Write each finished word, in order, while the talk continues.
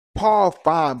Paul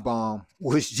Finebaum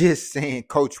was just saying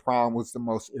Coach Prime was the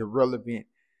most irrelevant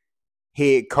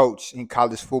head coach in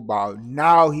college football.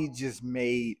 Now he just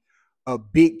made a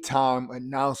big time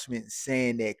announcement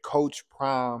saying that Coach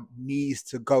Prime needs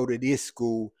to go to this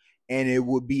school and it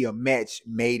would be a match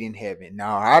made in heaven.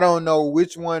 Now, I don't know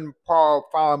which one Paul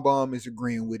Finebaum is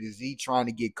agreeing with. Is he trying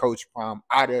to get Coach Prime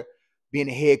out of being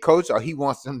a head coach, or he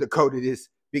wants them to go to this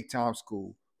big time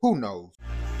school? Who knows?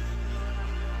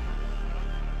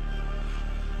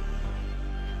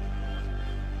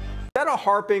 Instead of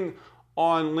harping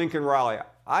on Lincoln Riley,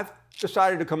 I've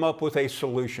decided to come up with a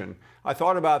solution. I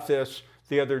thought about this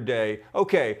the other day.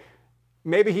 Okay,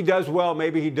 maybe he does well,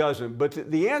 maybe he doesn't,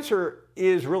 but the answer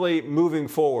is really moving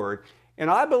forward. And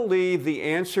I believe the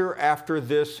answer after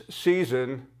this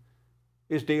season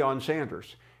is Deion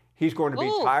Sanders. He's going to be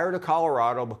tired of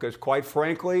Colorado because, quite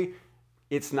frankly,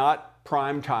 it's not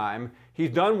prime time. He's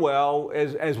done well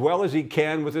as he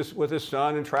can with his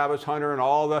son and Travis Hunter and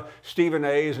all the Stephen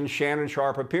A's and Shannon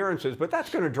Sharp appearances, but that's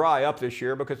going to dry up this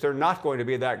year because they're not going to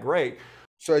be that great.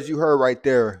 So as you heard right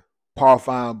there, Paul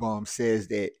Finebaum says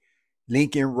that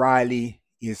Lincoln Riley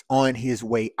is on his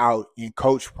way out and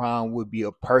Coach Prime would be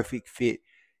a perfect fit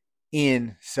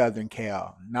in Southern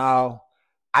Cal. Now,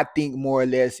 I think more or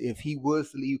less if he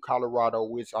was to leave Colorado,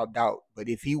 which I doubt, but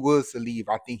if he was to leave,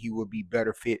 I think he would be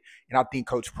better fit. And I think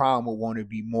Coach Prime would want to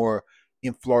be more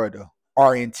in Florida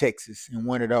or in Texas, in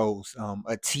one of those,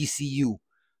 a TCU.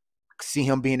 See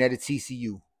him being at a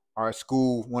TCU or a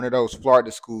school, one of those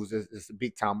Florida schools that's a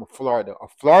big time of Florida. A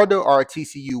Florida or a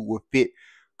TCU would fit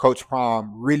Coach Prime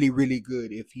really, really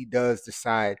good if he does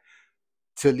decide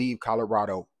to leave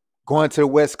Colorado. Going to the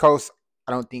West Coast,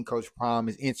 I don't think Coach Prime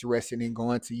is interested in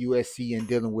going to USC and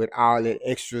dealing with all the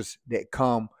extras that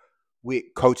come with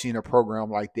coaching a program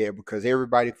like that, because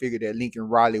everybody figured that Lincoln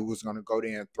Riley was going to go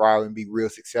there and thrive and be real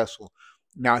successful.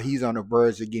 Now he's on the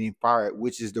verge of getting fired,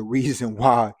 which is the reason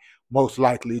why most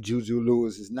likely Juju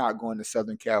Lewis is not going to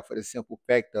Southern Cal, for the simple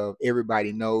fact of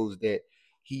everybody knows that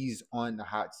he's on the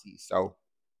hot seat. So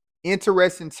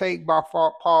interesting take by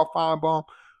Paul Finebaum.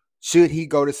 Should he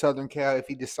go to Southern Cal if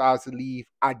he decides to leave?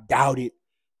 I doubt it.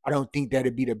 I don't think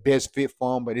that'd be the best fit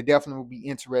for him, but it definitely would be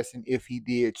interesting if he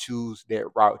did choose that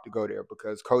route to go there,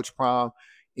 because Coach Prime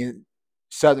in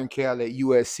Southern Cal at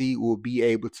USC will be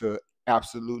able to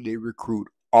absolutely recruit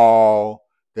all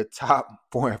the top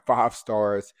 4 and 5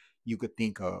 stars you could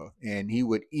think of. And he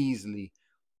would easily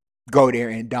go there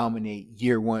and dominate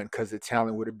year one because the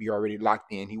talent would be already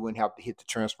locked in. He wouldn't have to hit the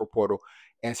transfer portal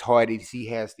as hard as he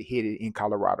has to hit it in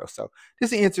Colorado. So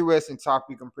this is an interesting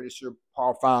topic. I'm pretty sure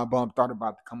Paul Finebaum thought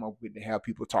about to come up with to have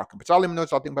people talking. But y'all let me know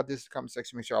what y'all think about this in the comment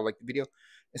section. Make sure y'all like the video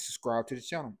and subscribe to the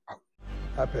channel. Out.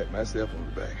 I pat myself on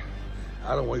the back.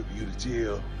 I don't wait for you to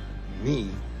tell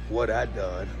me what I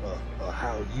done or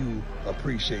how you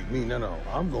appreciate me. No,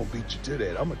 I'm going to beat you to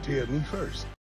that. I'm going to tell me first.